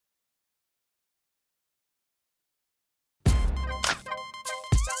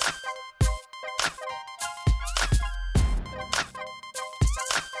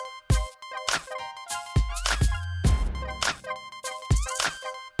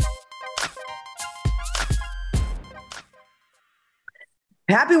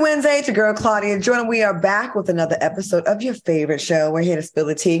Happy Wednesday. It's your girl, Claudia Jordan. We are back with another episode of your favorite show. We're here to spill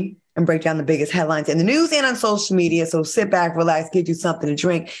the tea and break down the biggest headlines in the news and on social media. So sit back, relax, get you something to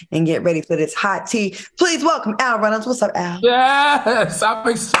drink, and get ready for this hot tea. Please welcome Al Reynolds. What's up, Al? Yes, I'm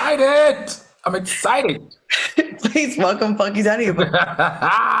excited. Please welcome Funky Johnny.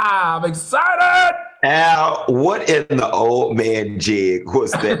 I'm excited. Al, what in the old man jig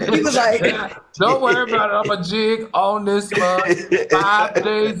was that? He was like, don't worry about it. I'm a jig on this month. 5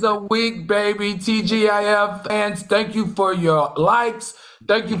 days a week, baby. TGIF fans, thank you for your likes.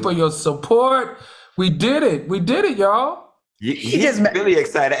 Thank you for your support. We did it, y'all. He's really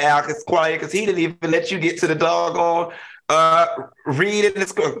excited, Al, because he didn't even let you get to the doggone read in the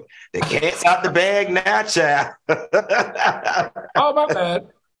script. The cat's out the bag now, child. Oh, my bad.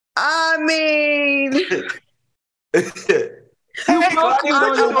 I mean, next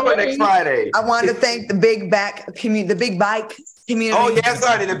Friday. I wanted to thank the big bike community. Oh, yes,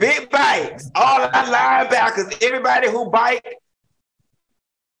 honey, the big bikes. All our linebackers, everybody who bike.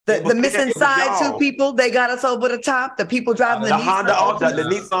 The missing side two people, they got us over the top. The people driving the Honda, the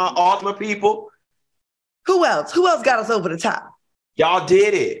Nissan Altima people. Who else? Who else got us over the top? Y'all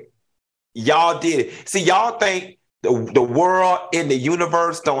did it. See, y'all think the world and the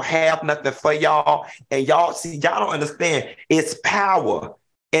universe don't have nothing for y'all. And y'all don't understand. It's power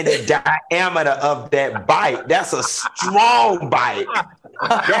in the diameter of that bike. That's a strong bike.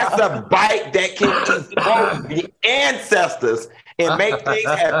 That's a bike that can evoke the ancestors and make things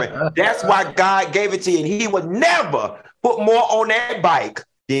happen. That's why God gave it to you. And he would never put more on that bike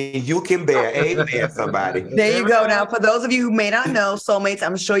than you can bear. Amen, somebody. There you go. Now, for those of you who may not know, Soulmates,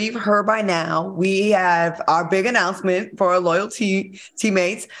 I'm sure you've heard by now, we have our big announcement for our loyal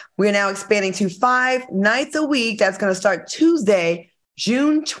teammates. We're now expanding to 5 nights a week. That's going to start Tuesday,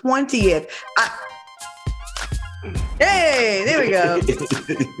 June 20th. Hey, there we go.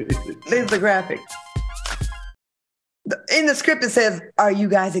 There's the graphic. In the script, it says, "Are you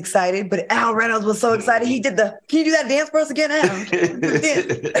guys excited?" But Al Reynolds was so excited. He did can you do that dance for us again, Al?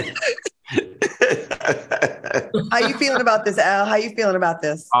 How you feeling about this, Al? How you feeling about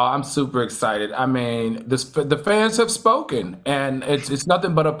this? Oh, I'm super excited. I mean, the fans have spoken, and it's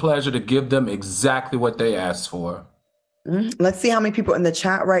nothing but a pleasure to give them exactly what they asked for. Let's see how many people in the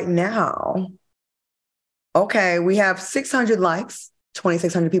chat right now. Okay, we have 600 likes.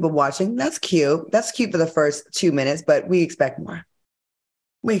 2,600 people watching. That's cute. That's cute for the first 2 minutes, but we expect more.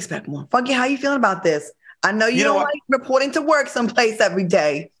 Funky, how you feeling about this? I know you don't like reporting to work someplace every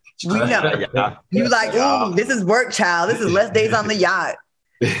day. We know. You like, ooh, this is work, child. This is less days on the yacht.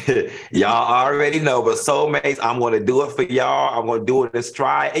 Y'all already know, but Soulmates, I'm going to do it for y'all. I'm going to do it in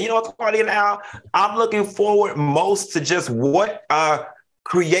stride. And you know what's funny now? I'm looking forward most to just what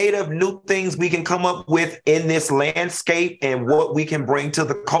creative new things we can come up with in this landscape and what we can bring to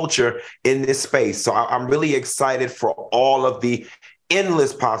the culture in this space. So I'm really excited for all of the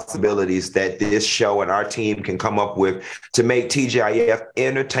endless possibilities that this show and our team can come up with to make TGIF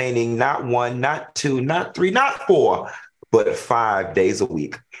entertaining, not 1, not 2, not 3, not 4, but 5 days a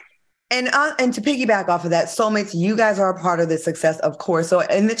week. And to piggyback off of that, Soulmates, you guys are a part of this success, of course. So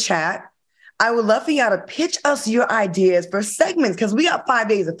in the chat, I would love for y'all to pitch us your ideas for segments because we got 5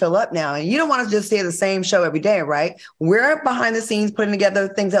 days to fill up now. And you don't want to just stay the same show every day, right? We're behind the scenes putting together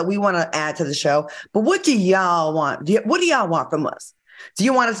things that we want to add to the show. But what do y'all want? What do y'all want from us? Do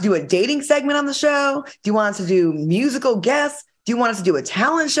you want us to do a dating segment on the show? Do you want us to do musical guests? Do you want us to do a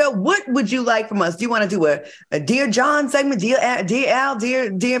talent show? What would you like from us? Do you want to do a Dear John segment? Dear Al,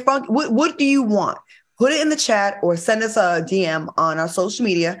 Dear Funk? What do you want? Put it in the chat or send us a DM on our social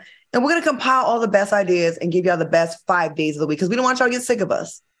media. And we're going to compile all the best ideas and give y'all the best 5 days of the week because we don't want y'all to get sick of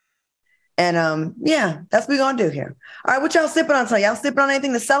us. And that's what we're going to do here. All right, what y'all sipping on tonight? Y'all sipping on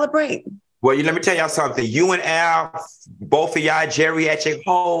anything to celebrate? Well, let me tell y'all something. You and Al, both of y'all geriatric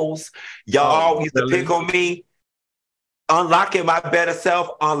hoes, y'all used to pick on me. Unlocking my better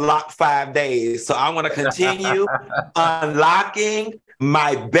self, unlock 5 days. So I'm going to continue unlocking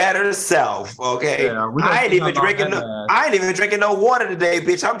my better self. Okay. Yeah, I ain't even drinking no water today,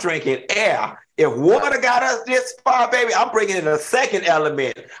 bitch. I'm drinking air. If water got us this far, baby, I'm bringing in a second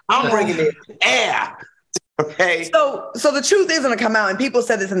element. I'm bringing in air. Okay. So the truth is going to come out, and people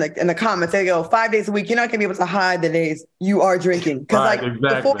said this in the comments. They go, 5 days a week, you're not going to be able to hide the days you are drinking. Because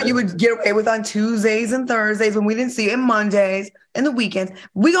before you would get away with on Tuesdays and Thursdays when we didn't see it, and Mondays and the weekends.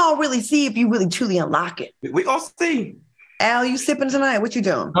 We gonna really see if you really truly unlock it. We gonna see. Al, you sipping tonight? What you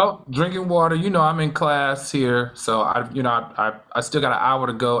doing? Oh, drinking water. I'm in class here, so I still got an hour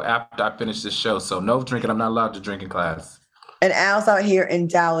to go after I finish this show. So no drinking. I'm not allowed to drink in class. And Al's out here in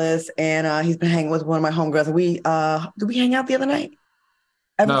Dallas, and he's been hanging with one of my homegirls. Did we hang out the other night?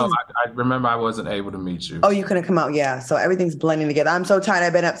 No, Everything's I remember I wasn't able to meet you. Oh, you couldn't come out. Yeah. So everything's blending together. I'm so tired.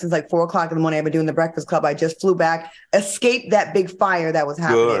 I've been up since like 4 o'clock in the morning. I've been doing the Breakfast Club. I just flew back, escaped that big fire that was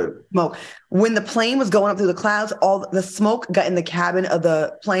happening. Good. Smoke. When the plane was going up through the clouds, all the smoke got in the cabin of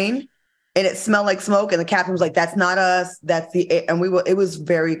the plane and it smelled like smoke. And the captain was like, that's not us. That's and it was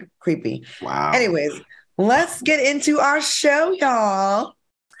very creepy. Wow. Anyways, let's get into our show, y'all.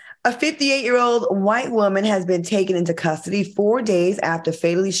 A 58-year-old white woman has been taken into custody 4 days after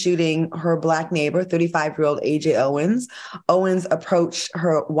fatally shooting her Black neighbor, 35-year-old AJ Owens. Owens approached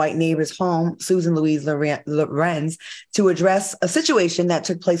her white neighbor's home, Susan Louise Lorenz, to address a situation that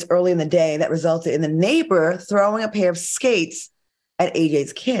took place early in the day that resulted in the neighbor throwing a pair of skates at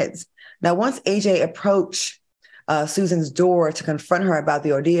AJ's kids. Now, once AJ approached Susan's door to confront her about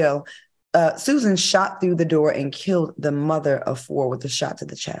the ordeal, Susan shot through the door and killed the mother of four with a shot to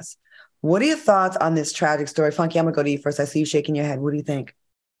the chest. What are your thoughts on this tragic story? Funky, I'm going to go to you first. I see you shaking your head. What do you think?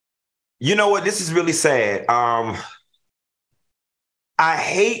 You know what? This is really sad. I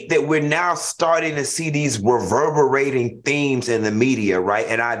hate that we're now starting to see these reverberating themes in the media, right?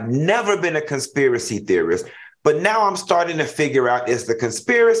 And I've never been a conspiracy theorist. But now I'm starting to figure out, is the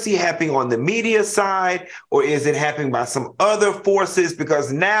conspiracy happening on the media side or is it happening by some other forces?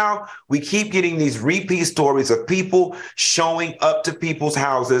 Because now we keep getting these repeat stories of people showing up to people's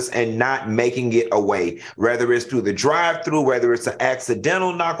houses and not making it away, whether it's through the drive-through, whether it's an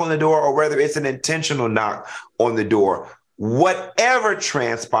accidental knock on the door, or whether it's an intentional knock on the door. Whatever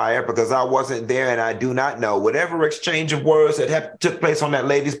transpired, because I wasn't there and I do not know, whatever exchange of words that took place on that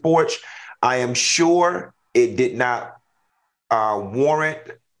lady's porch, I am sure it did not warrant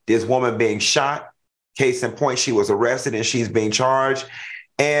this woman being shot. Case in point, she was arrested and she's being charged.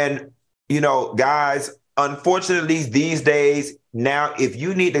 And, you know, guys, unfortunately, these days, now, if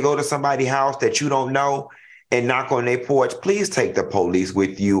you need to go to somebody's house that you don't know and knock on their porch, please take the police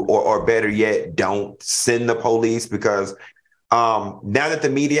with you, or better yet, don't send the police, because now that the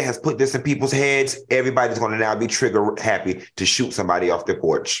media has put this in people's heads, everybody's going to now be trigger happy to shoot somebody off their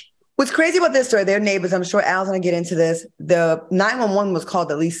porch. What's crazy about this story, their neighbors, I'm sure Al's going to get into this. The 911 was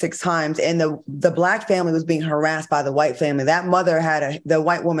called at least 6 times, and the Black family was being harassed by the white family. That mother the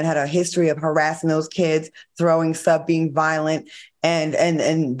white woman had a history of harassing those kids, throwing stuff, being violent, and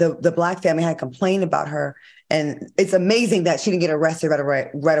the Black family had complained about her. And it's amazing that she didn't get arrested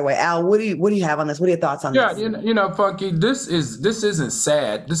right away. Al, what do you have on this? What are your thoughts on this? Yeah, you know, Funky, this isn't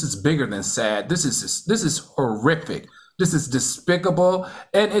sad. This is bigger than sad. This is horrific. This is despicable,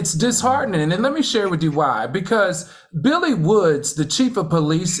 and it's disheartening. And let me share with you why. Because Billy Woods, the chief of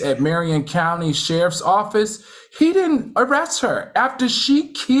police at Marion County Sheriff's Office, he didn't arrest her after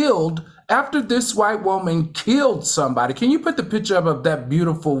this white woman killed somebody. Can you put the picture up of that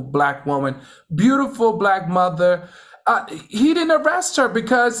beautiful Black woman, beautiful Black mother? He didn't arrest her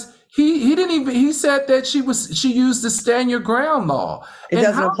because he said that she used the stand your ground law. It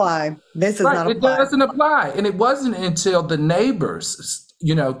doesn't apply. This is not apply. It doesn't apply. And it wasn't until the neighbors,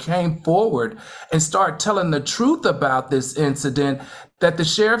 came forward and started telling the truth about this incident that the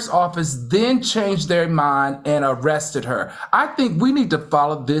sheriff's office then changed their mind and arrested her. I think we need to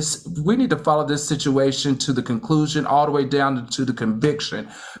follow this. We need to follow this situation to the conclusion, all the way down to the conviction,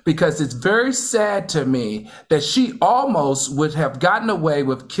 because it's very sad to me that she almost would have gotten away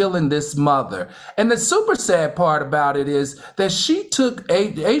with killing this mother. And the super sad part about it is that she took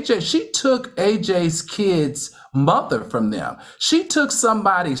AJ's kids' mother from them. She took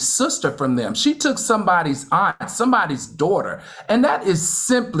somebody's sister from them. She took somebody's aunt, somebody's daughter. And that is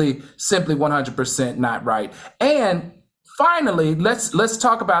simply 100% not right. And finally, let's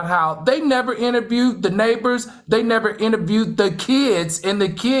talk about how they never interviewed the neighbors. They never interviewed the kids, and the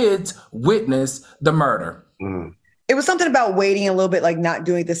kids witnessed the murder. Mm. It was something about waiting a little bit, like not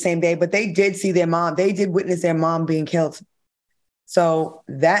doing it the same day, but they did see their mom. They did witness their mom being killed. So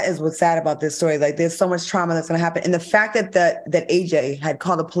that is what's sad about this story. Like, there's so much trauma that's going to happen. And the fact that AJ had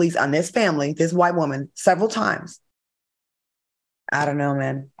called the police on this family, this white woman, several times. I don't know,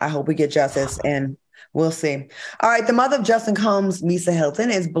 man. I hope we get justice, and we'll see. All right. The mother of Justin Combs, Misa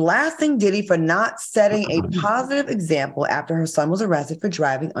Hylton, is blasting Diddy for not setting a positive example after her son was arrested for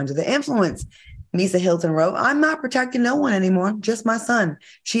driving under the influence. Misa Hylton wrote, "I'm not protecting no one anymore, just my son."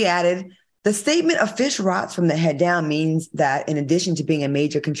 She added, "The statement of fish rots from the head down means that in addition to being a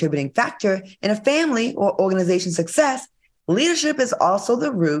major contributing factor in a family or organization's success, leadership is also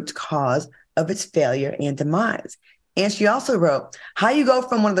the root cause of its failure and demise." And she also wrote, "How you go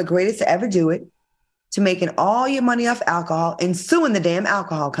from one of the greatest to ever do it to making all your money off alcohol and suing the damn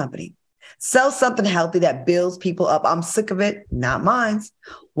alcohol company. Sell something healthy that builds people up. I'm sick of it, not mine.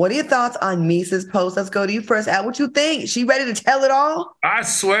 What are your thoughts on Misa's post? Let's go to you first. Al, what you think? She ready to tell it all? I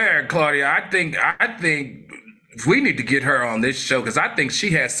swear, Claudia, I think we need to get her on this show because I think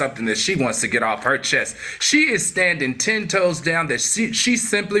she has something that she wants to get off her chest. She is standing 10 toes down that she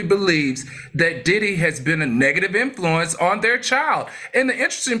simply believes that Diddy has been a negative influence on their child. And the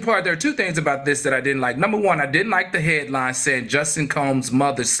interesting part, there are two things about this that I didn't like. Number one, I didn't like the headline saying Justin Combs'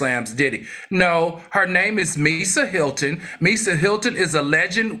 mother slams Diddy. No, her name is Misa Hylton. Misa Hylton is a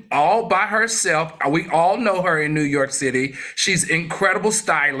legend all by herself. We all know her in New York City. She's incredible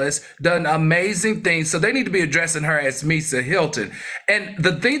stylist, done amazing things. So they need to be addressing her as Misa Hylton. And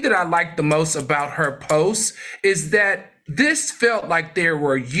the thing that I like the most about her post is that this felt like there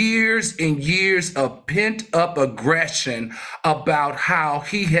were years and years of pent up aggression about how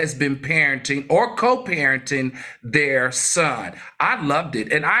he has been parenting or co-parenting their son. I loved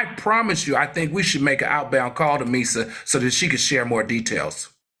it. And I promise you, I think we should make an outbound call to Misa so that she could share more details.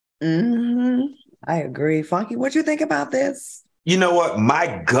 Mm-hmm. I agree. Funky, what you think about this? You know what?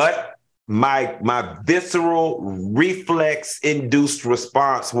 My gut, my visceral reflex induced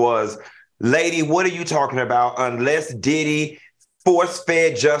response was, lady, what are you talking about? Unless Diddy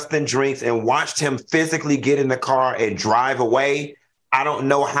force-fed Justin drinks and watched him physically get in the car and drive away, I don't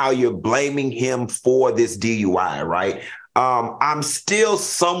know how you're blaming him for this DUI, right? I'm still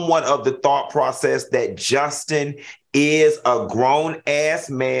somewhat of the thought process that Justin is a grown-ass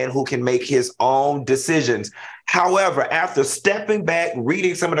man who can make his own decisions. However, after stepping back,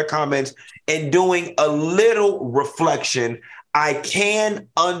 reading some of the comments, and doing a little reflection, I can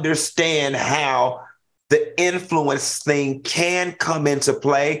understand how the influence thing can come into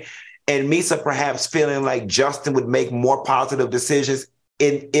play. And Misa perhaps feeling like Justin would make more positive decisions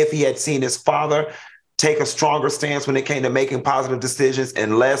if he had seen his father take a stronger stance when it came to making positive decisions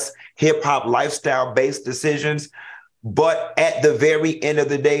and less hip-hop lifestyle-based decisions. But at the very end of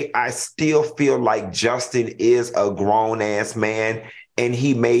the day, I still feel like Justin is a grown-ass man, and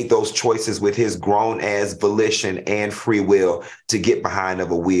he made those choices with his grown-ass volition and free will to get behind of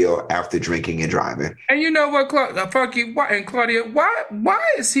a wheel after drinking and driving. And you know what, Funky and Claudia, why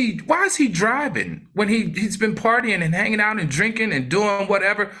is he driving when he's been partying and hanging out and drinking and doing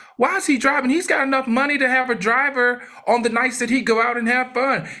whatever? Why is he driving? He's got enough money to have a driver on the nights that he go out and have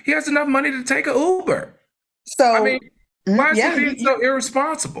fun. He has enough money to take an Uber. So I mean, why is he being so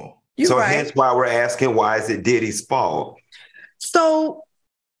irresponsible? So hence why we're asking, why is it Diddy's fault? So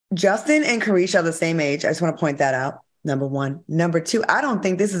Justin and Carisha are the same age. I just want to point that out. Number one. Number two, I don't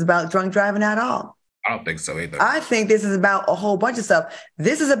think this is about drunk driving at all. I don't think so either. I think this is about a whole bunch of stuff.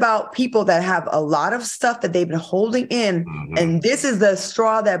 This is about people that have a lot of stuff that they've been holding in. Mm-hmm. And this is the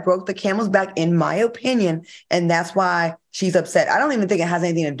straw that broke the camel's back, in my opinion. And that's why she's upset. I don't even think it has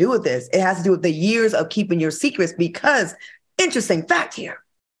anything to do with this. It has to do with the years of keeping your secrets, because, interesting fact here.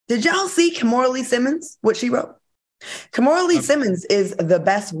 Did y'all see Kimora Lee Simmons, what she wrote? Kimora Lee Simmons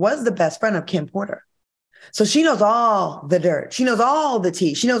was the best friend of Kim Porter. So she knows all the dirt. She knows all the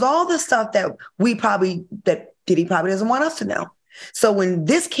tea. She knows all the stuff that Diddy probably doesn't want us to know. So when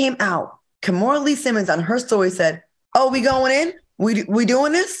this came out, Kimora Lee Simmons on her story said, "Oh, we going in? We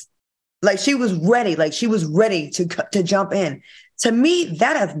doing this?" Like she was ready. Like she was ready to jump in. To me,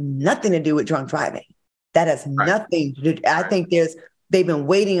 that has nothing to do with drunk driving. That has nothing to do. I think they've been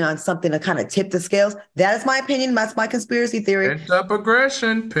waiting on something to kind of tip the scales. That is my opinion. That's my conspiracy theory. Pent up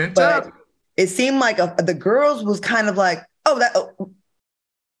aggression. Pent up. It seemed like the girls was kind of like,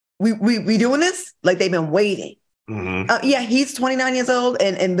 we doing this? Like they've been waiting. Mm-hmm. He's 29 years old,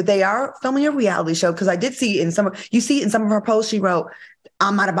 but they are filming a reality show, because I did see in some of her posts, she wrote,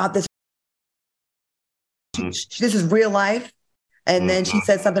 "I'm not about this. Mm-hmm. This is real life." And then she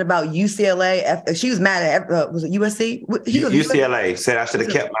said something about UCLA. She was mad at, was it USC? UCLA said I should have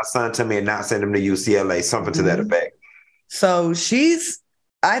kept my son to me and not sent him to UCLA, something to that effect. So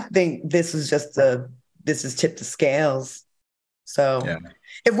I think this is tipped the scales. So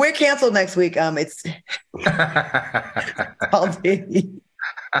if we're canceled next week, it's all Diddy.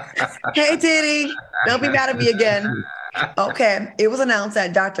 Hey, Diddy, don't be mad at me again. Okay. It was announced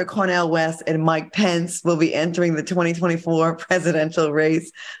that Dr. Cornel West and Mike Pence will be entering the 2024 presidential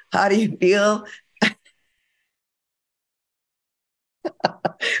race. How do you feel? Can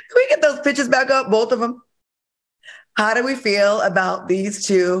we get those pictures back up, both of them? How do we feel about these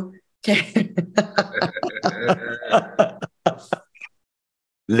two?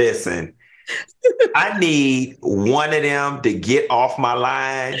 Listen, I need one of them to get off my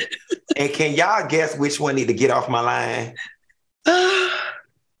line. And can y'all guess which one need to get off my line? I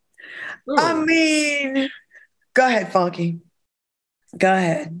mean, go ahead, Funky. Go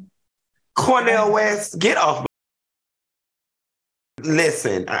ahead. Cornel West, get off.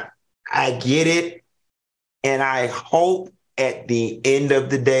 Listen, I get it. And I hope at the end of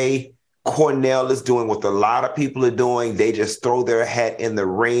the day, Cornel is doing what a lot of people are doing. They just throw their hat in the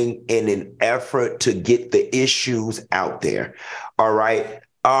ring in an effort to get the issues out there. All right.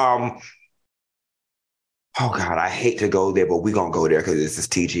 Oh God, I hate to go there, but we're gonna go there because this is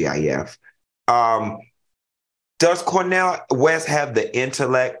TGIF. Does Cornel West have the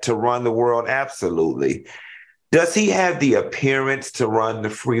intellect to run the world? Absolutely. Does he have the appearance to run the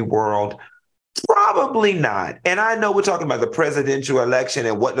free world? Probably not. And I know we're talking about the presidential election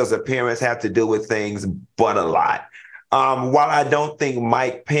and what does appearance have to do with things, but a lot. While I don't think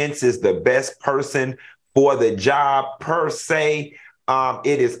Mike Pence is the best person for the job per se,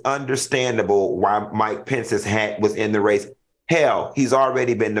 it is understandable why Mike Pence's hat was in the race. Hell, he's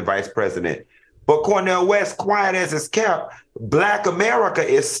already been the vice president. But Cornel West, quiet as it's kept, Black America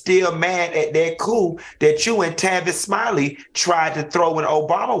is still mad at that coup that you and Tavis Smiley tried to throw when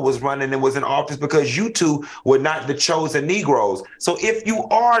Obama was running and was in office because you two were not the chosen Negroes. So if you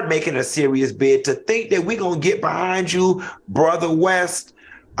are making a serious bid to think that we're going to get behind you, Brother West,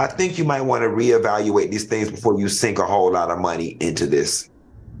 I think you might want to reevaluate these things before you sink a whole lot of money into this.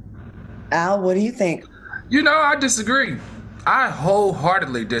 Al, what do you think? I disagree. I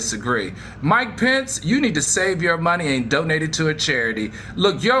wholeheartedly disagree. Mike Pence, you need to save your money and donate it to a charity.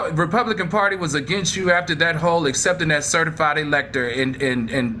 Look, your Republican Party was against you after that whole accepting that certified elector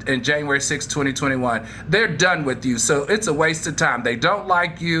in January 6, 2021. They're done with you, so it's a waste of time. They don't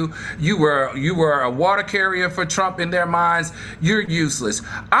like you. You were a water carrier for Trump in their minds. You're useless.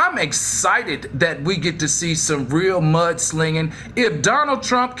 I'm excited that we get to see some real mudslinging. If Donald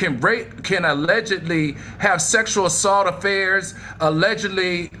Trump can allegedly have sexual assault affairs,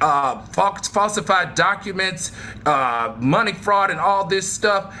 allegedly falsified documents, money fraud, and all this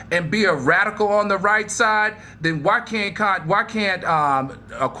stuff, and be a radical on the right side, then why can't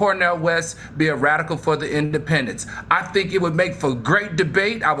Cornel West be a radical for the independents? I think it would make for great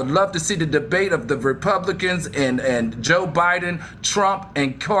debate. I would love to see the debate of the Republicans and Joe Biden, Trump,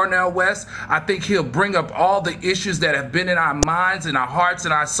 and Cornel West. I think he'll bring up all the issues that have been in our minds and our hearts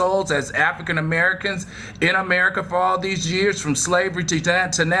and our souls as African Americans in America for all these years, from slavery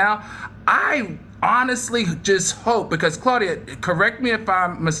to now. I honestly just hope, because Claudia, correct me if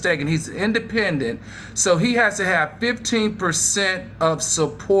I'm mistaken, he's independent, so he has to have 15% of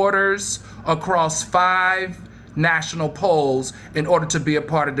supporters across 5 national polls in order to be a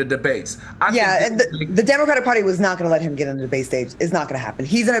part of the debates. And the Democratic Party was not going to let him get on the debate stage. It's not going to happen.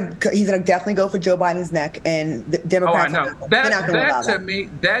 He's gonna definitely go for Joe Biden's neck, and the Democrats. Oh, I know.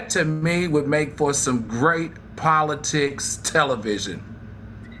 That to me would make for some great politics television.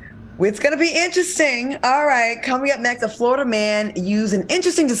 It's going to be interesting. All right, coming up next, a Florida man used an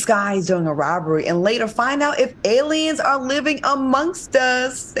interesting disguise during a robbery and later find out if aliens are living amongst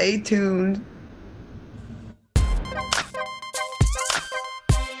us. Stay tuned.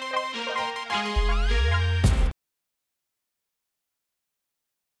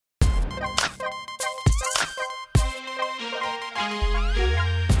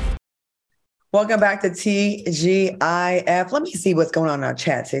 Welcome back to TGIF. Let me see what's going on in our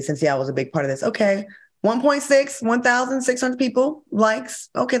chat today, since y'all was a big part of this. Okay, 1,600 people likes.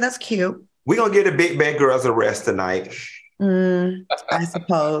 Okay, that's cute. We're going to get a big bad girls a rest tonight. I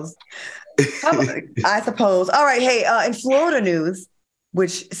suppose. I suppose. All right, hey, in Florida news,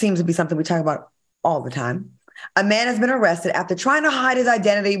 which seems to be something we talk about all the time, a man has been arrested after trying to hide his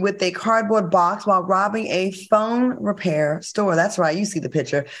identity with a cardboard box while robbing a phone repair store. That's right. You see the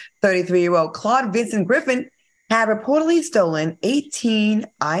picture. 33-year-old Claude Vincent Griffin had reportedly stolen 18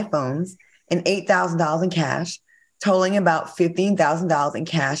 iPhones and $8,000 in cash, totaling about $15,000 in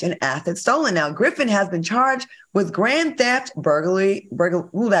cash and assets stolen. Now, Griffin has been charged with grand theft, burglary,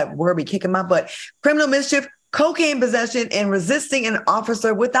 ooh, that word be kicking my butt, criminal mischief, cocaine possession, and resisting an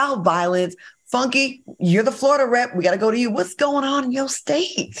officer without violence. Funky, you're the Florida rep. We got to go to you. What's going on in your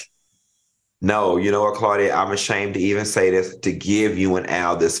state? No, you know what, Claudia? I'm ashamed to even say this, to give you and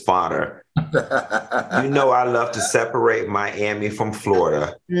Al this fodder. You know I love to separate Miami from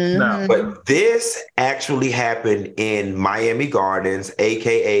Florida. Mm-hmm. But this actually happened in Miami Gardens,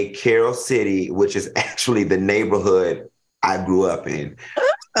 a.k.a. Carroll City, which is actually the neighborhood I grew up in.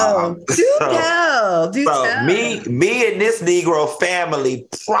 Do tell. Me and this Negro family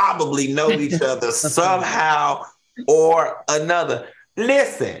probably know each other somehow or another.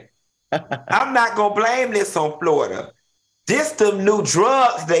 Listen, I'm not going to blame this on Florida. This them new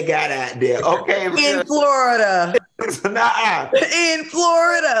drugs they got out there, okay? In Florida. Nuh-uh. In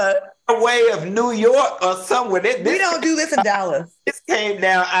Florida. way of New York or somewhere. We don't do this in Dallas. This came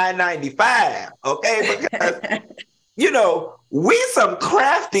down I-95, okay? Because, you know, we some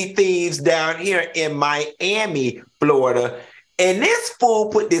crafty thieves down here in Miami, Florida, and this fool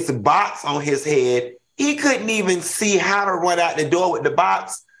put this box on his head. He couldn't even see how to run out the door with the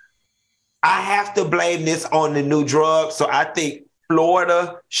box. I have to blame this on the new drug, so I think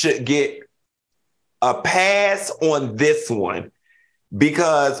Florida should get a pass on this one,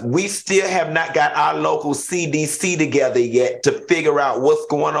 because we still have not got our local CDC together yet to figure out what's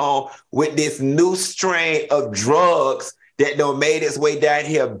going on with this new strain of drugs that done made its way down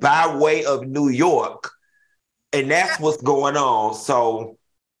here by way of New York. And that's what's going on. So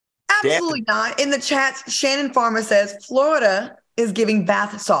absolutely not. In the chat, Shannon Farmer says Florida is giving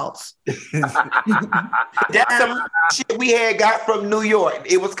bath salts. That's some shit we had got from New York.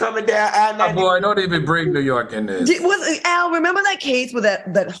 It was coming down I-95. Oh boy, don't even bring New York in this. Al, remember that case with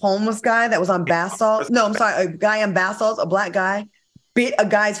that homeless guy that was on bath salts? No, I'm sorry, a guy on bath salts, a black guy, bit a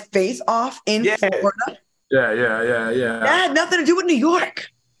guy's face off in Florida? Yeah. That had nothing to do with New York.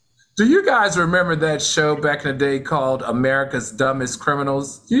 Do you guys remember that show back in the day called America's Dumbest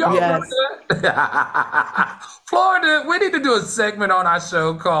Criminals? Y'all remember that? Florida, we need to do a segment on our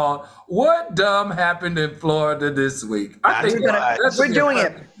show called What Dumb Happened in Florida This Week. I think we're doing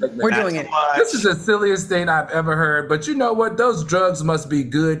it. We're doing it. This is the silliest thing I've ever heard, but you know what? Those drugs must be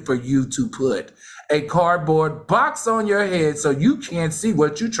good for you to put a cardboard box on your head so you can't see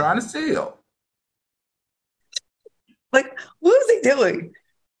what you're trying to steal. Like, what is he doing?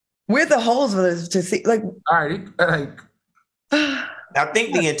 Where the holes for this to see? Like, all right, I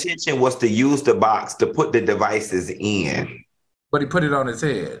think the intention was to use the box to put the devices in. But he put it on his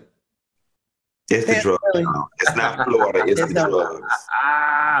head. It's the drugs. It's not Florida. It's the drugs.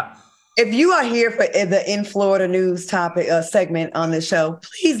 If you are here for the In Florida News topic segment on this show,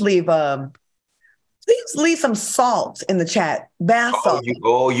 please leave some salt in the chat. Bath salt.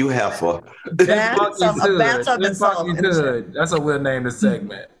 You heifer. Bath salt and salt. That's what we'll name the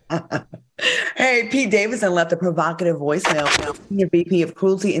segment. Hey, Pete Davidson left a provocative voicemail from Senior VP of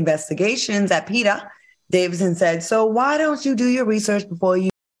Cruelty Investigations at PETA. Davidson said, "So why don't you do your research before you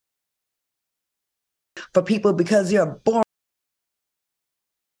for people because you're boring?"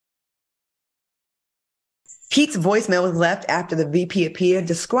 Pete's voicemail was left after the VP of PETA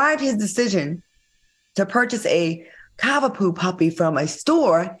described his decision to purchase a Cavapoo puppy from a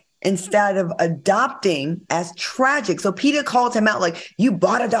store instead of adopting as tragic. So PETA called him out like, you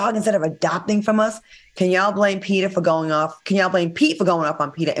bought a dog instead of adopting from us. Can y'all blame PETA for going off? Can y'all blame Pete for going off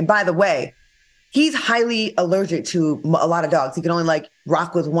on PETA? And by the way, he's highly allergic to a lot of dogs. He can only like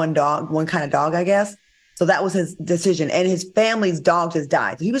rock with one kind of dog, I guess. So that was his decision. And his family's dog just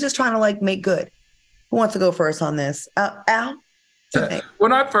died. So he was just trying to like make good. Who wants to go first on this? Al?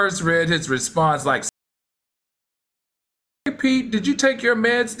 When I first read his response, like, "Hey, Pete, did you take your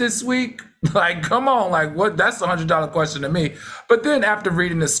meds this week?" Like, come on, like, what? That's a $100 question to me. But then after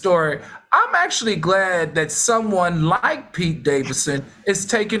reading the story, I'm actually glad that someone like Pete Davidson is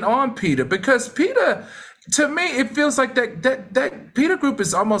taking on PETA, because PETA, to me, it feels like that PETA group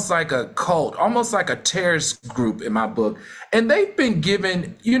is almost like a cult, almost like a terrorist group in my book. And they've been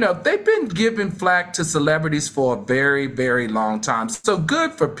giving flack to celebrities for a very, very long time. So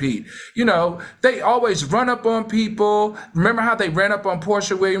good for Pete. You know, they always run up on people. Remember how they ran up on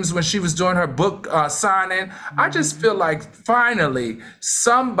Portia Williams when she was doing her book signing? I just feel like finally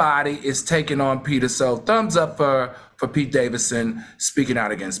somebody is taking on PETA. So thumbs up for Pete Davidson speaking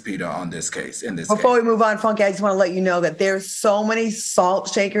out against PETA on this case. Before we move on, Funky, I just want to let you know that there's so many salt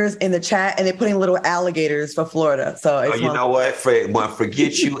shakers in the chat, and they're putting little alligators for Florida. So you know what?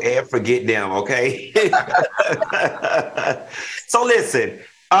 Forget you and forget them, okay? So listen,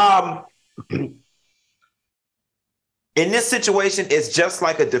 in this situation, it's just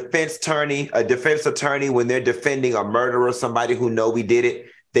like a defense attorney when they're defending a murderer, somebody who know we did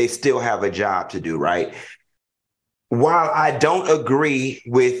it, they still have a job to do, right? While I don't agree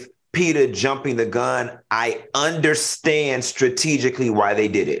with PETA jumping the gun, I understand strategically why they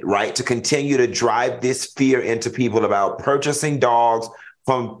did it, right? To continue to drive this fear into people about purchasing dogs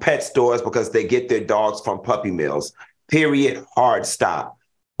from pet stores because they get their dogs from puppy mills. Period. Hard stop.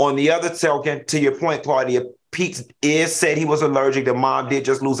 On the other token, to your point, Claudia, Pete said he was allergic. The mom did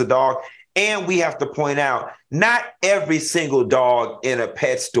just lose a dog. And we have to point out, not every single dog in a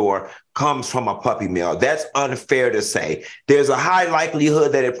pet store comes from a puppy mill. That's unfair to say. There's a high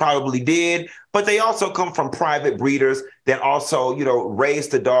likelihood that it probably did, but they also come from private breeders that also, raise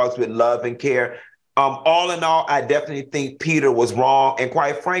the dogs with love and care. All in all, I definitely think Peter was wrong. And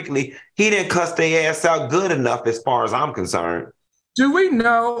quite frankly, he didn't cuss their ass out good enough as far as I'm concerned. Do we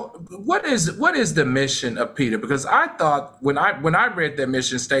know what is the mission of PETA? Because I thought when I read their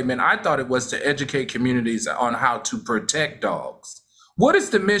mission statement, I thought it was to educate communities on how to protect dogs. What is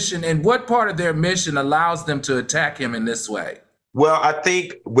the mission, and what part of their mission allows them to attack him in this way? Well, I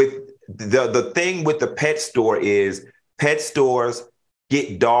think with the thing with the pet store is pet stores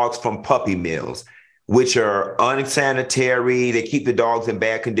get dogs from puppy mills, which are unsanitary. They keep the dogs in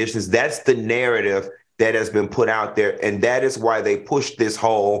bad conditions. That's the narrative that has been put out there. And that is why they push this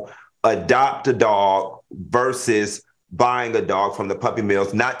whole adopt a dog versus buying a dog from the puppy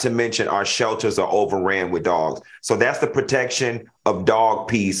mills, not to mention our shelters are overran with dogs. So that's the protection of dog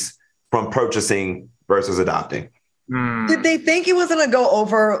piece from purchasing versus adopting. Did they think it was going to go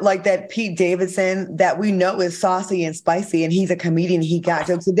over like that Pete Davidson that we know is saucy and spicy and he's a comedian, he got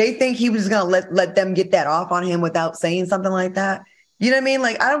jokes? Did they think he was going to let them get that off on him without saying something like that? You know what I mean?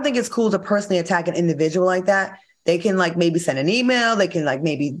 Like, I don't think it's cool to personally attack an individual like that. They can like maybe send an email. They can like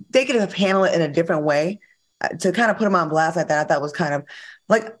maybe they could have handled it in a different way to kind of put him on blast like that. I thought was kind of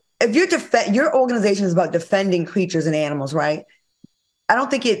like, if your organization is about defending creatures and animals, right? I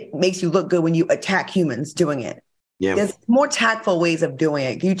don't think it makes you look good when you attack humans doing it. Yeah. There's more tactful ways of doing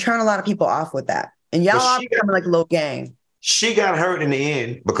it. You turn a lot of people off with that. And y'all are becoming like a little gang. She got hurt in the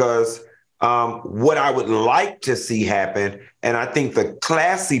end because what I would like to see happen, and I think the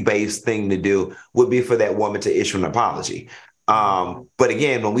classy-based thing to do would be for that woman to issue an apology. But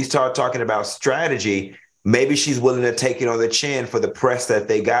again, when we start talking about strategy, maybe she's willing to take it on the chin for the press that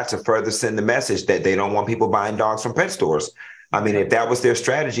they got to further send the message that they don't want people buying dogs from pet stores. I mean, if that was their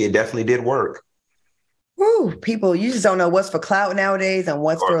strategy, it definitely did work. Woo, people, you just don't know what's for clout nowadays and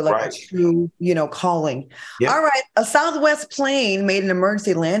what's for like a true, calling. Yep. All right. A Southwest plane made an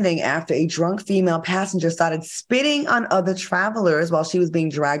emergency landing after a drunk female passenger started spitting on other travelers while she was being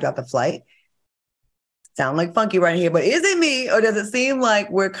dragged off the flight. Sound like funky right here, but is it me or does it seem like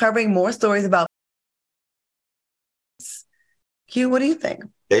we're covering more stories about Q? What do you think?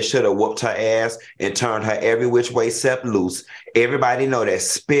 They should have whooped her ass and turned her every which way except loose. Everybody know that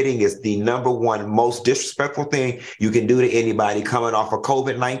spitting is the number one most disrespectful thing you can do to anybody coming off of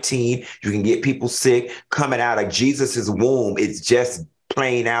COVID-19. You can get people sick coming out of Jesus's womb. It's just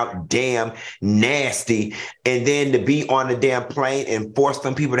plain out damn nasty. And then to be on the damn plane and force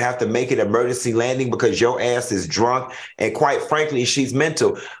some people to have to make an emergency landing because your ass is drunk. And quite frankly, she's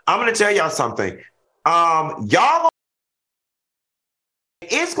mental. I'm going to tell y'all something. Y'all,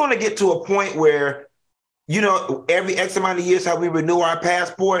 it's going to get to a point where, every X amount of years how we renew our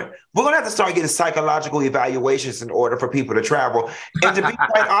passport, we're going to have to start getting psychological evaluations in order for people to travel. And to be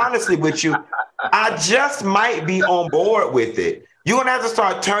quite honestly with you, I just might be on board with it. You're going to have to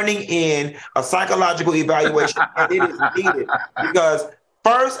start turning in a psychological evaluation, and it is needed because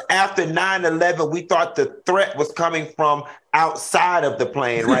first, after 9/11, we thought the threat was coming from outside of the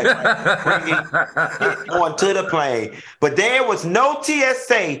plane, right? Bringing it onto the plane. But there was no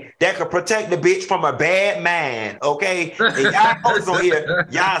TSA that could protect the bitch from a bad man, okay? And y'all folks on here,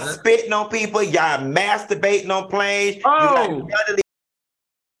 y'all spitting on people, y'all masturbating on planes. Oh.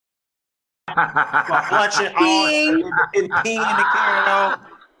 Punching on and peeing and carrying on.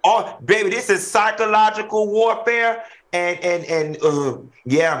 Oh, baby, this is psychological warfare. And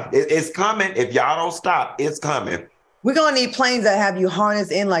yeah, it's coming. If y'all don't stop, it's coming. We're going to need planes that have you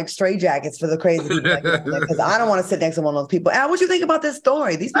harnessed in like stray jackets for the crazy people because I don't want to sit next to one of those people. Al, what you think about this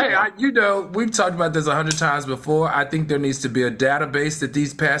story? These people, we've talked about this 100 times before. I think there needs to be a database that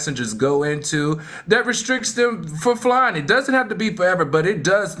these passengers go into that restricts them for flying. It doesn't have to be forever, but it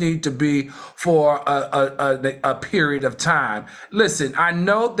does need to be for a period of time. Listen, I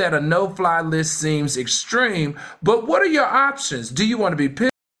know that a no-fly list seems extreme, but what are your options? Do you want to be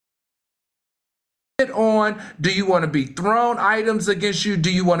pissed on? Do you want to be thrown items against you?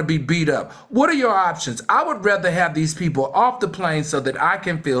 Do you want to be beat up? What are your options? I would rather have these people off the plane so that I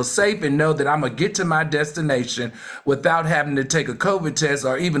can feel safe and know that I'm going to get to my destination without having to take a COVID test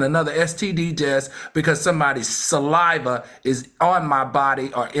or even another STD test because somebody's saliva is on my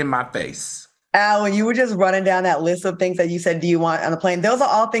body or in my face. Al, when you were just running down that list of things that you said, do you want on the plane? Those are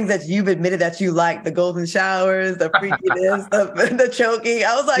all things that you've admitted that you like, the golden showers, the freakiness, the choking.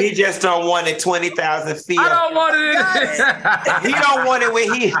 I was like, he just don't want it 20,000 feet. I don't want it. He don't want it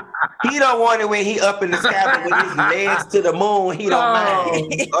when he don't want it when he up in the sky with his legs to the moon. He don't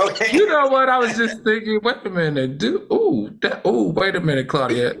mind. Okay. You know what? I was just thinking, wait a minute, wait a minute,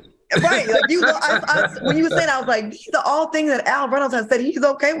 Claudia. Right. Like when you were saying, I was like, these are all things that Al Reynolds has said he's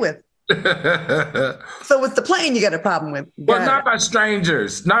okay with. So with the plane, you got a problem with? Well, not by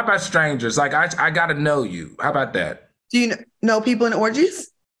strangers. Not by strangers. Like I got to know you. How about that? Do you know people in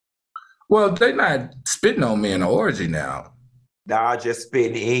orgies? Well, they're not spitting on me in an orgy now. Nah, just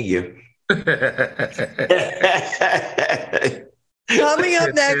spitting in you. Coming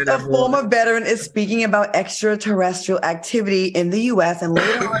up next, a former veteran is speaking about extraterrestrial activity in the U.S. And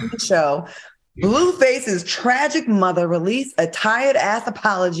later on in the show, Blueface's tragic mother released a tired ass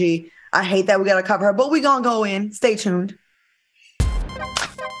apology. I hate that we got to cover her, but we're going to go in. Stay tuned.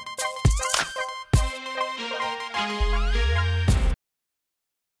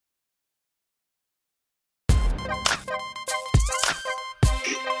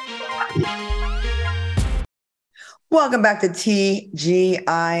 Welcome back to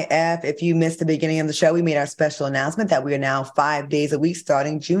TGIF. If you missed the beginning of the show, we made our special announcement that we are now 5 days a week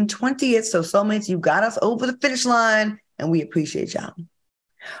starting June 20th. So soulmates, you got us over the finish line, and we appreciate y'all.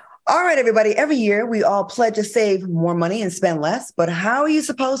 All right, everybody. Every year, we all pledge to save more money and spend less. But how are you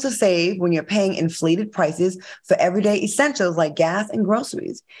supposed to save when you're paying inflated prices for everyday essentials like gas and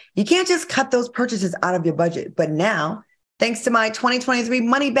groceries? You can't just cut those purchases out of your budget. But now, thanks to my 2023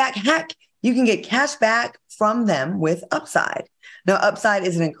 money back hack, you can get cash back from them with Upside. Now, Upside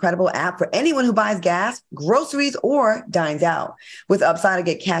is an incredible app for anyone who buys gas, groceries, or dines out. With Upside, I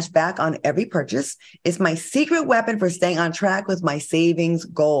get cash back on every purchase. It's my secret weapon for staying on track with my savings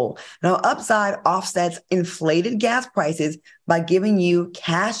goal. Now, Upside offsets inflated gas prices by giving you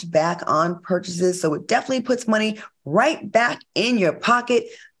cash back on purchases. So it definitely puts money right back in your pocket.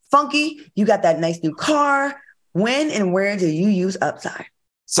 Funky, you got that nice new car. When and where do you use Upside?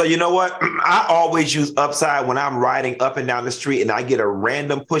 So you know what? I always use Upside when I'm riding up and down the street and I get a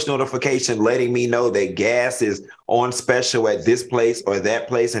random push notification letting me know that gas is on special at this place or that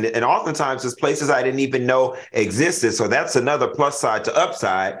place. And oftentimes it's places I didn't even know existed. So that's another plus side to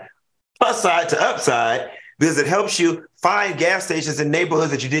Upside. Plus side to Upside, because it helps you find gas stations in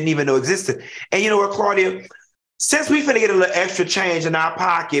neighborhoods that you didn't even know existed. And you know what, Claudia? Since we finna get a little extra change in our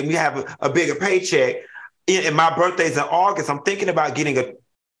pocket and we have a bigger paycheck, and my birthday's in August, I'm thinking about getting a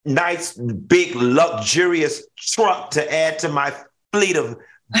nice, big, luxurious truck to add to my fleet of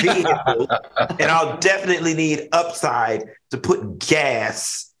vehicles. And I'll definitely need Upside to put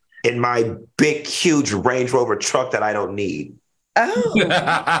gas in my big, huge Range Rover truck that I don't need. Oh,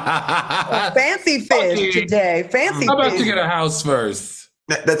 fancy fish today. Fancy How about fish. you get a house first?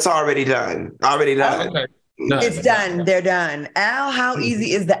 That's already done. Already done. Okay. It's done. They're done. Al, how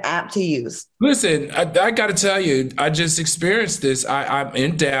easy is the app to use? Listen, I got to tell you, I just experienced this. I'm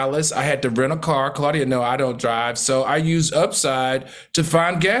in Dallas. I had to rent a car. Claudia, no, I don't drive. So I use Upside to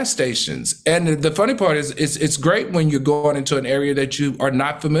find gas stations. And the funny part is it's great when you're going into an area that you are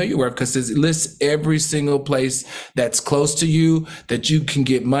not familiar with, because it lists every single place that's close to you that you can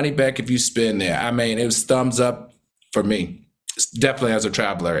get money back if you spend there. I mean, it was thumbs up for me. It's definitely as a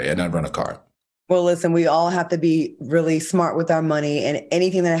traveler and I rent a car. Well, listen, we all have to be really smart with our money, and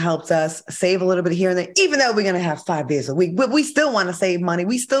anything that helps us save a little bit here and there, even though we're going to have 5 days a week, but we still want to save money.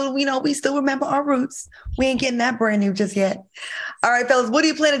 We still, we still remember our roots. We ain't getting that brand new just yet. All right, fellas, what do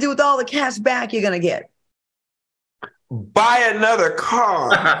you plan to do with all the cash back you're going to get? Buy another car.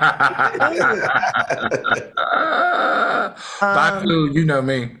 Buy food, you know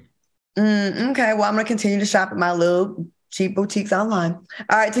me. Okay, well, I'm going to continue to shop at my little cheap boutiques online.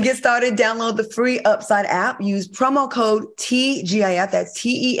 All right, to get started, download the free Upside app. Use promo code TGIF, that's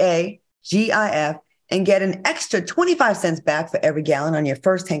TEAGIF, and get an extra 25 cents back for every gallon on your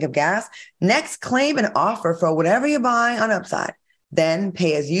first tank of gas. Next, claim an offer for whatever you buy on Upside. Then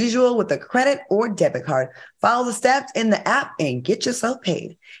pay as usual with a credit or debit card. Follow the steps in the app and get yourself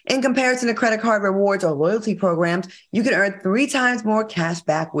paid. In comparison to credit card rewards or loyalty programs, you can earn 3 times more cash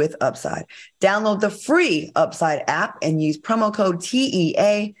back with Upside. Download the free Upside app and use promo code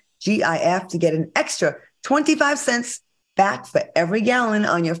TEAGIF to get an extra 25 cents back for every gallon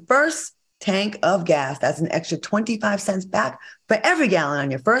on your first tank of gas. That's an extra 25 cents back for every gallon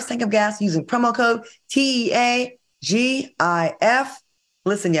on your first tank of gas using promo code TEAGIF.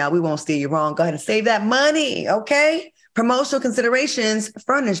 Listen, y'all, we won't steer you wrong. Go ahead and save that money, okay? Promotional considerations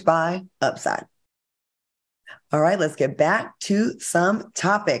furnished by Upside. All right, let's get back to some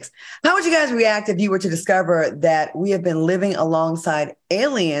topics. How would you guys react if you were to discover that we have been living alongside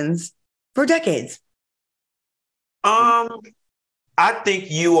aliens for decades? I think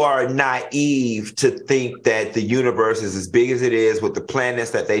you are naive to think that the universe is as big as it is with the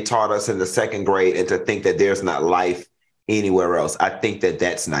planets that they taught us in the 2nd grade, and to think that there's not life anywhere else. I think that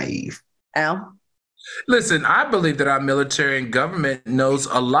that's naive. Al? Listen, I believe that our military and government knows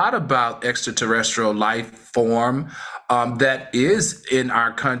a lot about extraterrestrial life form that is in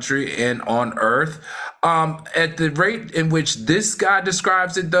our country and on Earth. At the rate in which this guy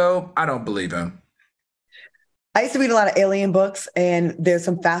describes it, though, I don't believe him. I used to read a lot of alien books, and there's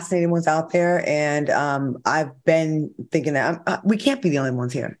some fascinating ones out there. And I've been thinking that we can't be the only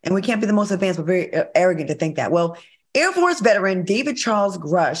ones here, and we can't be the most advanced. We're very arrogant to think that. Well, Air Force veteran David Charles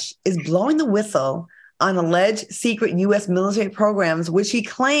Grush is blowing the whistle on alleged secret U.S. military programs, which he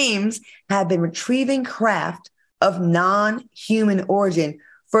claims have been retrieving craft of non-human origin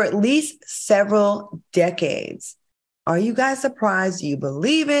for at least several decades. Are you guys surprised? Do you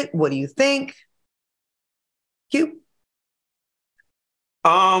believe it? What do you think? Q.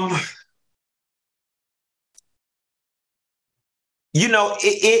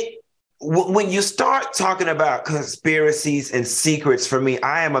 When you start talking about conspiracies and secrets, for me,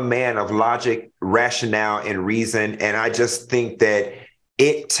 I am a man of logic, rationale, and reason. And I just think that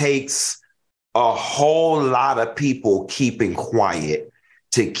it takes a whole lot of people keeping quiet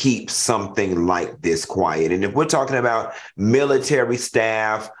to keep something like this quiet. And if we're talking about military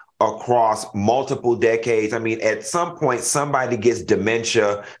staff across multiple decades, I mean, at some point, somebody gets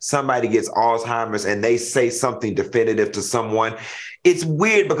dementia, somebody gets Alzheimer's, and they say something definitive to someone. It's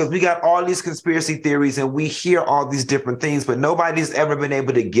weird because we got all these conspiracy theories and we hear all these different things, but nobody's ever been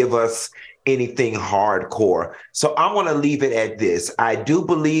able to give us anything hardcore. So I want to leave it at this. I do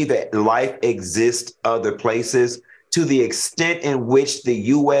believe that life exists other places. To the extent in which the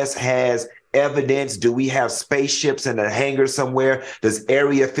U.S. has evidence, do we have spaceships in a hangar somewhere? Does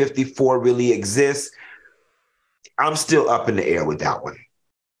Area 54 really exist? I'm still up in the air with that one.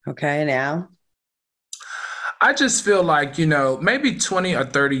 Okay, now. I just feel like, maybe 20 or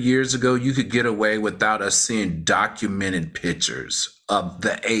 30 years ago, you could get away without us seeing documented pictures of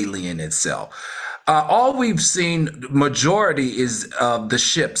the alien itself. All we've seen, majority, is the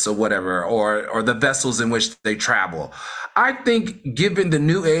ships or whatever, or the vessels in which they travel. I think given the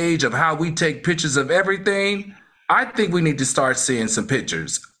new age of how we take pictures of everything, I think we need to start seeing some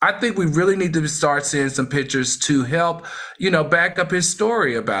pictures. I think we really need to start seeing some pictures to help, back up his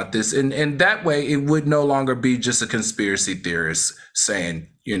story about this. And that way it would no longer be just a conspiracy theorist saying,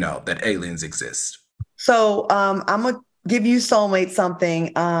 that aliens exist. So I'm going to give you soulmate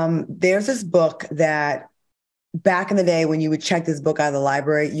something. There's this book that back in the day when you would check this book out of the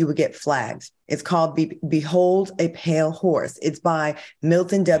library, you would get flagged. It's called Behold a Pale Horse. It's by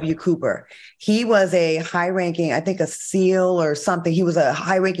Milton W. Cooper. He was a high-ranking, I think a SEAL or something. He was a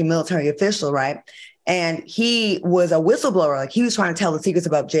high-ranking military official, right? And he was a whistleblower. Like he was trying to tell the secrets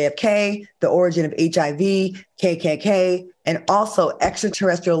about JFK, the origin of HIV, KKK, and also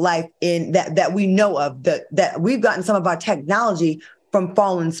extraterrestrial life in that we know of, that we've gotten some of our technology from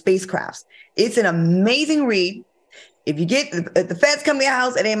fallen spacecrafts. It's an amazing read. If the feds come to your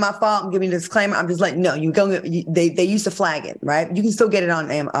house, it ain't my fault. I'm giving you a disclaimer. I'm just like, no, they used to flag it, right? You can still get it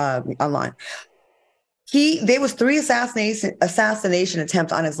on online. There was 3 assassination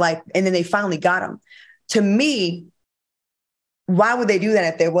attempts on his life, and then they finally got him. To me, why would they do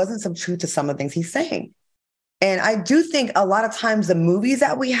that if there wasn't some truth to some of the things he's saying? And I do think a lot of times the movies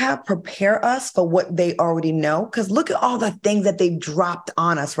that we have prepare us for what they already know. Because look at all the things that they've dropped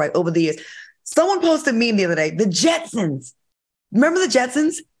on us, right, over the years. Someone posted a meme the other day, the Jetsons. Remember the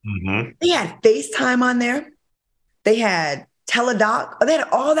Jetsons? Mm-hmm. They had FaceTime on there. They had Teledoc. They had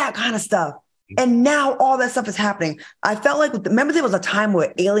all that kind of stuff. And now all that stuff is happening. I felt like, remember there was a time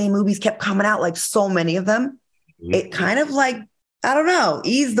where alien movies kept coming out, like so many of them. Mm-hmm. It kind of like, I don't know,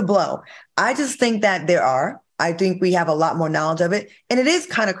 eased the blow. I just think that I think we have a lot more knowledge of it. And it is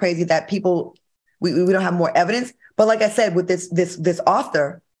kind of crazy that people, we don't have more evidence. But like I said, with this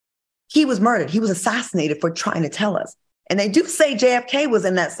author, he was murdered. He was assassinated for trying to tell us. And they do say JFK was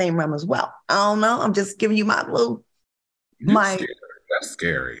in that same realm as well. I don't know. I'm just giving you my little. That's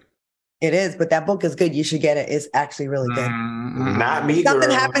scary. It is, but that book is good. You should get it. It's actually really good. Not me, something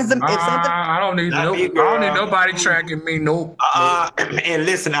girl. Happens. I don't need nobody tracking me. Nope. And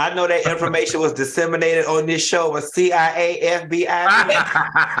listen, I know that information was disseminated on this show with CIA,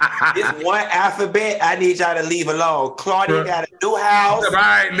 FBI. This one alphabet, I need y'all to leave alone. Claudia got a new house.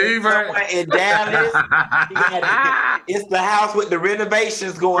 Right, leave her in Dallas. It's the house with the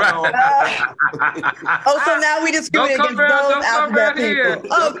renovations going on. So now we discriminate against those alphabet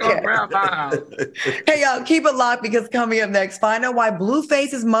people. Okay. Hey, y'all, keep it locked because coming up next, find out why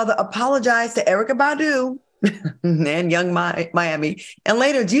Blueface's mother apologized to Erykah Badu and Young Miami. And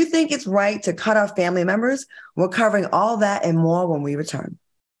later, do you think it's right to cut off family members? We're covering all that and more when we return.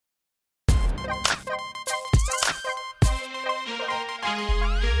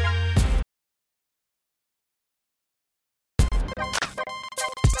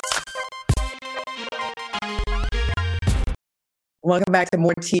 Welcome back to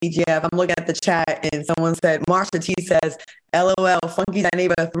more TGF. I'm looking at the chat and someone said, Marsha T says, LOL, Funky's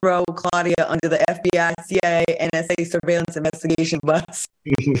neighbor throw Claudia under the FBI, CIA, NSA surveillance investigation bus.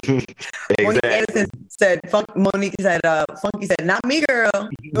 Monique Anderson said, Funky said, not me, girl.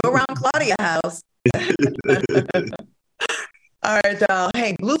 Go around Claudia's house. All right,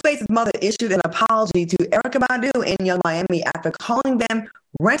 hey, Blueface's mother issued an apology to Erykah Badu and Young Miami after calling them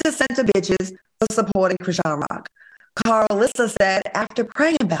rent-a-center bitches for supporting Chrisean Rock. Carlissa said, after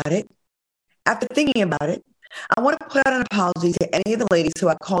praying about it, after thinking about it, I want to put out an apology to any of the ladies who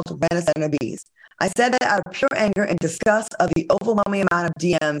I called rent-a-center bees. I said that out of pure anger and disgust of the overwhelming amount of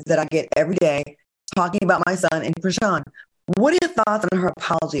DMs that I get every day talking about my son and Chrisean. What are your thoughts on her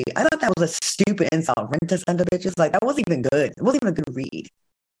apology? I thought that was a stupid insult. Rent-a-center bitches, like that wasn't even good. It wasn't even a good read.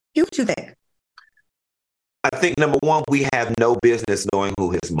 What you think? I think number one, we have no business knowing who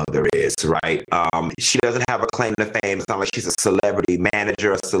his mother is, right? She doesn't have a claim to fame. It's not like she's a celebrity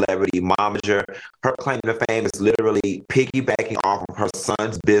manager, a celebrity momager. Her claim to fame is literally piggybacking off of her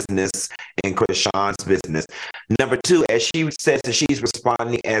son's business and Chrisean's business. Number two, as she says that she's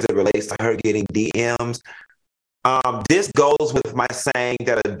responding as it relates to her getting DMs, this goes with my saying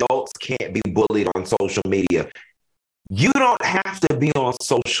that adults can't be bullied on social media. You don't have to be on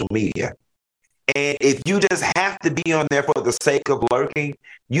social media. And if you just have to be on there for the sake of lurking,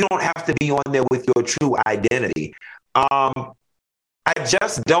 you don't have to be on there with your true identity. I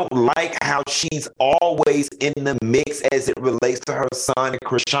just don't like how she's always in the mix as it relates to her son and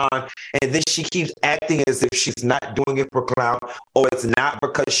Chrisean, and then she keeps acting as if she's not doing it for clout or it's not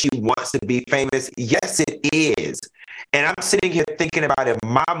because she wants to be famous. Yes, it is. And I'm sitting here thinking about if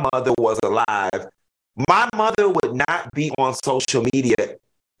my mother was alive, my mother would not be on social media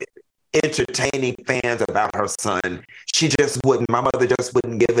entertaining fans about her son. She just wouldn't. My mother just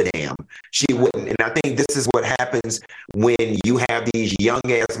wouldn't give a damn. She wouldn't. And I think this is what happens when you have these young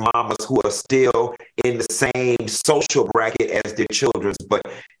ass mamas who are still in the same social bracket as their children's. But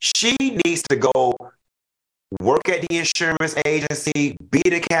she needs to go work at the insurance agency, be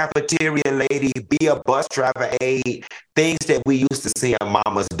the cafeteria lady, be a bus driver aide, things that we used to see our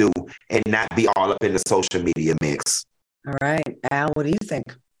mamas do, and not be all up in the social media mix. All right. Al, what do you think?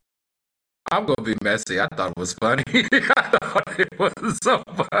 I'm going to be messy. I thought it was funny. I thought it was so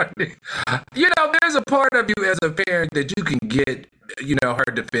funny. You know, there's a part of you as a parent that you can get, you know,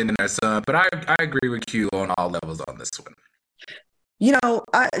 her defending her son. But I agree with you on all levels on this one. You know,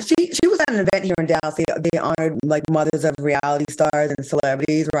 she was at an event here in Dallas. They honored like mothers of reality stars and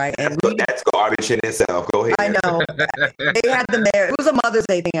celebrities, right? And that's garbage in itself. Go ahead. I know. They had them there. It was a Mother's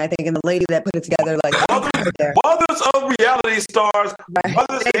Day thing, I think, and the lady that put it together, like mothers of reality stars. Right.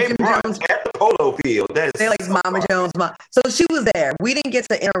 Mother's Day brunch at the polo field. They like so Mama Jones. So she was there. We didn't get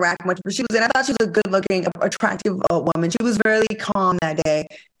to interact much, but she was there. I thought she was a good-looking, attractive woman. She was really calm that day,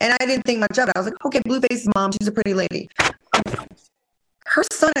 and I didn't think much of it. I was like, okay, Blueface's mom. She's a pretty lady. Her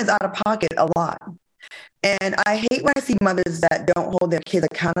son is out of pocket a lot. And I hate when I see mothers that don't hold their kids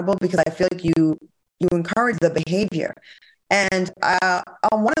accountable because I feel like you encourage the behavior. And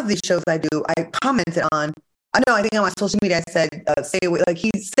on one of these shows I do, I commented on, I think on my social media I said, stay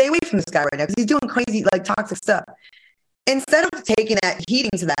away from this guy right now because he's doing crazy, like toxic stuff. Instead of taking that,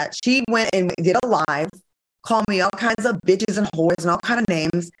 heeding to that, she went and did a live, called me all kinds of bitches and whores and all kinds of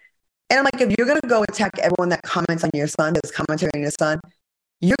names. And I'm like, if you're going to go attack everyone that comments on your son, does commentary on your son,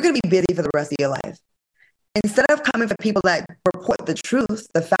 you're going to be busy for the rest of your life. Instead of coming for people that report the truth,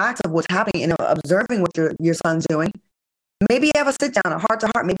 the facts of what's happening, and observing what your son's doing, maybe have a sit down, a heart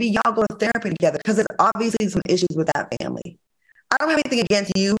to heart. Maybe y'all go to therapy together because there's obviously some issues with that family. I don't have anything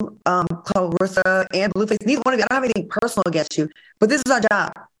against you, Clarissa and Blueface. Neither one of you. I don't have anything personal against you, but this is our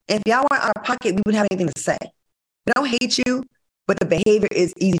job. If y'all weren't out of pocket, we wouldn't have anything to say. We don't hate you, but the behavior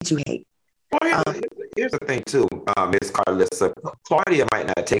is easy to hate. Well, here's the thing, too, Ms. Carlissa. Claudia might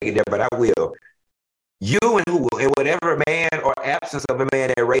not take it there, but I will. You and whatever man or absence of a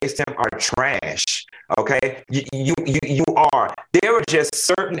man that raised him are trash. Okay? You are. There are just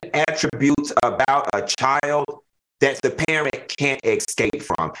certain attributes about a child that the parent can't escape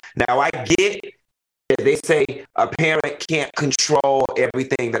from. Now, I get that they say a parent can't control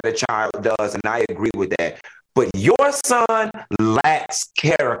everything that a child does, and I agree with that. But your son lacks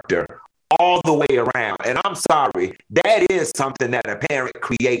character all the way around. And I'm sorry, that is something that a parent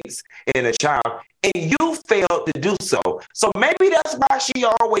creates in a child, and you failed to do so. So maybe that's why she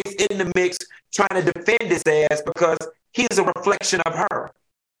always in the mix trying to defend his ass, because he's a reflection of her.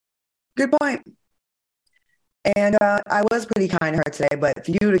 Good point. And I was pretty kind to her today, but if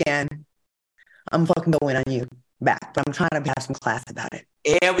you do it again, I'm fucking going on you back. But I'm trying to have some class about it.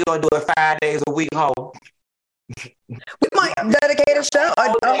 And we're going to do it 5 days a week, ho. With my dedicate a show.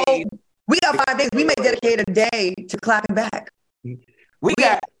 We got 5 days. We may dedicate a day to clapping back. We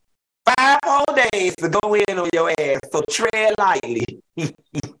got 5 whole days to go in on your ass, so tread lightly.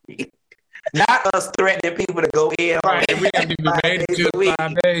 Not us threatening people to go in. Right, we haven't even made it to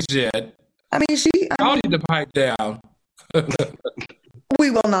 5 days yet. I mean, Y'all need to pipe down.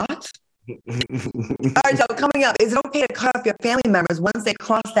 We will not. All right, so coming up, is it okay to cut off your family members once they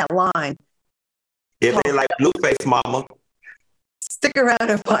cross that line? If they like Blueface Mama. Stick around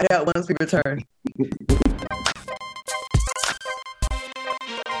and find out once we return.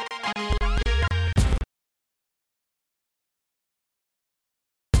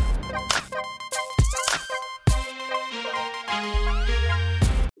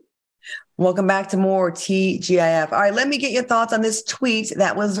 Welcome back to more TGIF. All right, let me get your thoughts on this tweet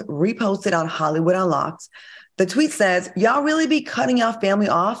that was reposted on Hollywood Unlocked. The tweet says, y'all really be cutting your family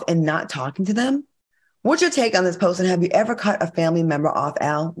off and not talking to them? What's your take on this post? And have you ever cut a family member off,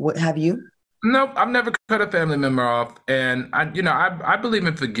 Al? What have you? Nope, I've never cut a family member off. And I believe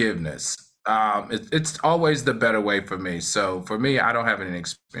in forgiveness. It's always the better way for me. So for me, I don't have any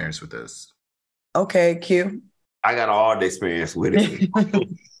experience with this. Okay, Q. I got all the experience with it.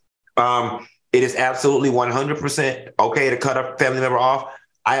 It is absolutely 100% okay to cut a family member off.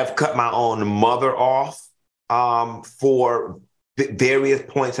 I have cut my own mother off for various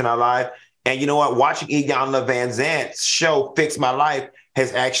points in our life. And you know what? Watching Iyanla Vanzant's show, Fix My Life,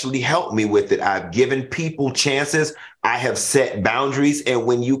 has actually helped me with it. I've given people chances. I have set boundaries. And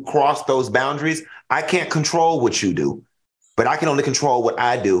when you cross those boundaries, I can't control what you do. But I can only control what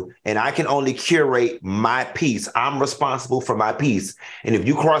I do, and I can only curate my peace. I'm responsible for my peace. And if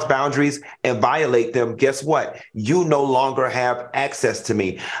you cross boundaries and violate them, guess what? You no longer have access to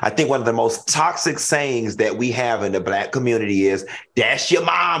me. I think one of the most toxic sayings that we have in the Black community is, that's your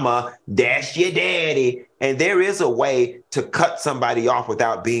mama, that's your daddy. And there is a way to cut somebody off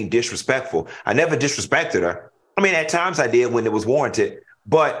without being disrespectful. I never disrespected her. I mean, at times I did when it was warranted,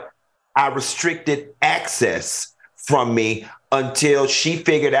 but I restricted access from me until she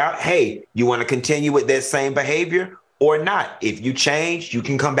figured out, hey, you want to continue with that same behavior or not? If you change, you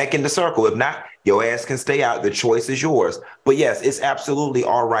can come back in the circle. If not, your ass can stay out. The choice is yours. But yes, it's absolutely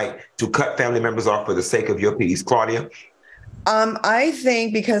all right to cut family members off for the sake of your peace. Claudia? I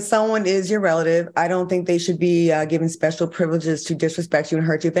think because someone is your relative, I don't think they should be given special privileges to disrespect you and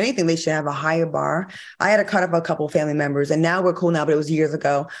hurt you. If anything, they should have a higher bar. I had to cut off a couple of family members, and now we're cool now, but it was years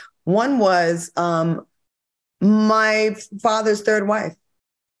ago. One was my father's third wife.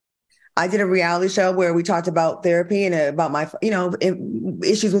 I did a reality show where we talked about therapy and about my,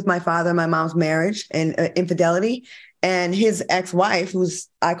 issues with my father and my mom's marriage and infidelity. And his ex-wife, who's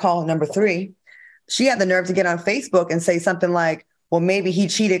I call number 3, she had the nerve to get on Facebook and say something like, well, maybe he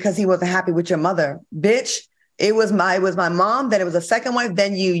cheated because he wasn't happy with your mother. Bitch, it was my mom, then it was a second wife,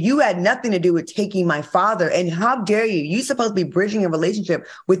 then you. You had nothing to do with taking my father. And how dare you? You're supposed to be bridging a relationship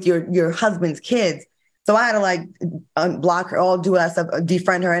with your husband's kids. So I had to unblock her, all do that stuff,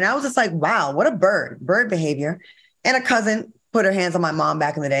 defriend her. And I was just like, wow, what a bird behavior. And a cousin put her hands on my mom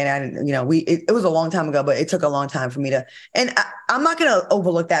back in the day. And I didn't, it was a long time ago, but it took a long time for me to, and I'm not going to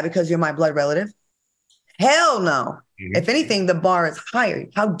overlook that because you're my blood relative. Hell no. Mm-hmm. If anything, the bar is higher.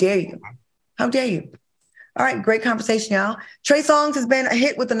 How dare you? How dare you? All right, great conversation, y'all. Trey Songz has been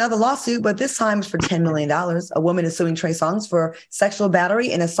hit with another lawsuit, but this time it's for $10 million. A woman is suing Trey Songz for sexual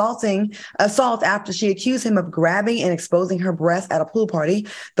battery and assault after she accused him of grabbing and exposing her breast at a pool party.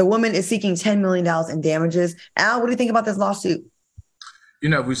 The woman is seeking $10 million in damages. Al, what do you think about this lawsuit?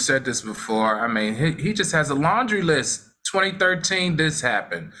 We've said this before. I mean, he just has a laundry list. 2013, this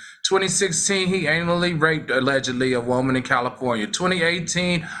happened. 2016, he anally raped, allegedly, a woman in California.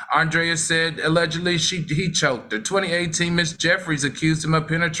 2018, Andrea said, allegedly, he choked her. 2018, Miss Jeffries accused him of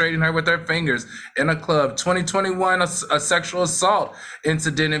penetrating her with her fingers in a club. 2021, a sexual assault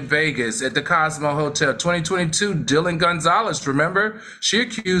incident in Vegas at the Cosmo Hotel. 2022, Dylan Gonzalez, remember? She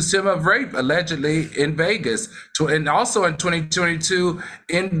accused him of rape, allegedly, in Vegas. And also in 2022,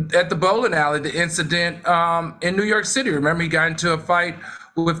 at the bowling alley, the incident in New York City. Remember, he got into a fight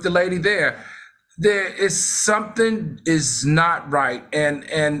with the lady there. There is something is not right. And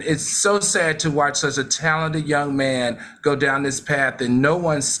it's so sad to watch such a talented young man go down this path and no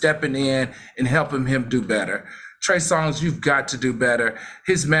one's stepping in and helping him do better. Trey Songz, you've got to do better.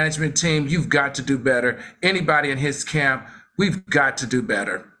 His management team, you've got to do better. Anybody in his camp, we've got to do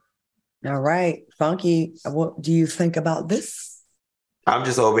better. All right. Funky, what do you think about this? I'm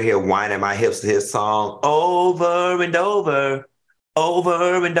just over here whining my hips to his song over and over,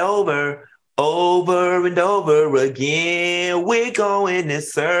 over and over, over and over again. We're going in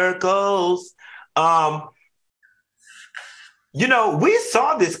circles. You know, we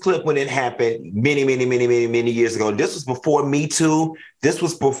saw this clip when it happened many years ago. This was before Me Too. This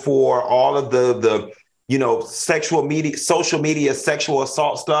was before all of the social media, sexual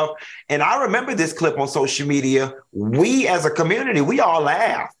assault stuff. And I remember this clip on social media. We as a community, we all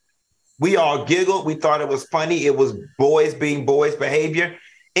laughed. We all giggled. We thought it was funny. It was boys being boys behavior.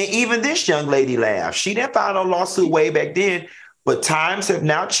 And even this young lady laughed. She didn't file a lawsuit way back then, but times have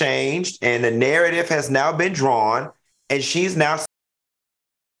now changed and the narrative has now been drawn. And she's now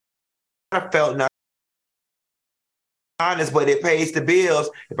felt not honest, but it pays the bills.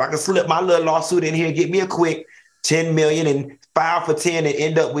 If I can slip my little lawsuit in here, get me a quick 10 million and file for 10 and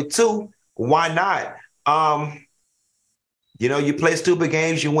end up with 2, why not? You play stupid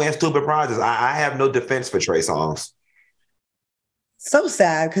games, you win stupid prizes. I have no defense for Trey Songz. So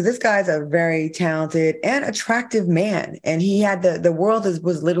sad, because this guy's a very talented and attractive man. And he had the world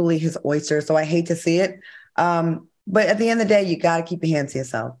was literally his oyster. So I hate to see it. But at the end of the day, you got to keep your hands to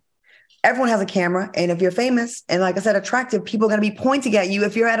yourself. Everyone has a camera. And if you're famous and, like I said, attractive, people are going to be pointing at you.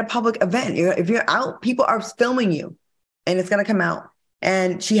 If you're at a public event, if you're out, people are filming you and it's going to come out.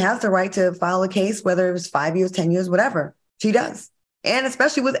 And she has the right to file a case, whether it was 5 years, 10 years, whatever. She does. And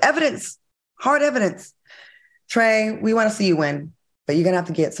especially with evidence, hard evidence. Trey, we want to see you win, but you're going to have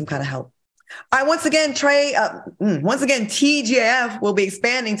to get some kind of help. All right, once again, Trey, TGIF will be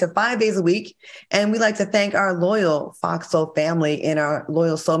expanding to 5 days a week. And we'd like to thank our loyal Fox Soul family and our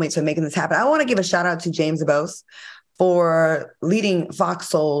loyal soulmates for making this happen. I want to give a shout out to James Abose for leading Fox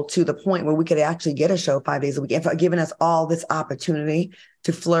Soul to the point where we could actually get a show 5 days a week and for giving us all this opportunity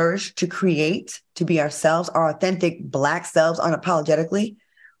to flourish, to create, to be ourselves, our authentic Black selves unapologetically.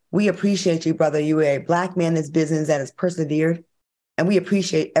 We appreciate you, brother. You are a Black man in this business that has persevered. And we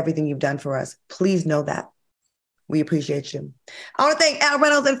appreciate everything you've done for us. Please know that. We appreciate you. I want to thank Al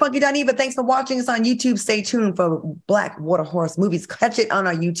Reynolds and Funky Dineva. Thanks for watching us on YouTube. Stay tuned for Black Water Horse movies. Catch it on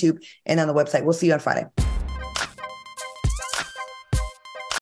our YouTube and on the website. We'll see you on Friday.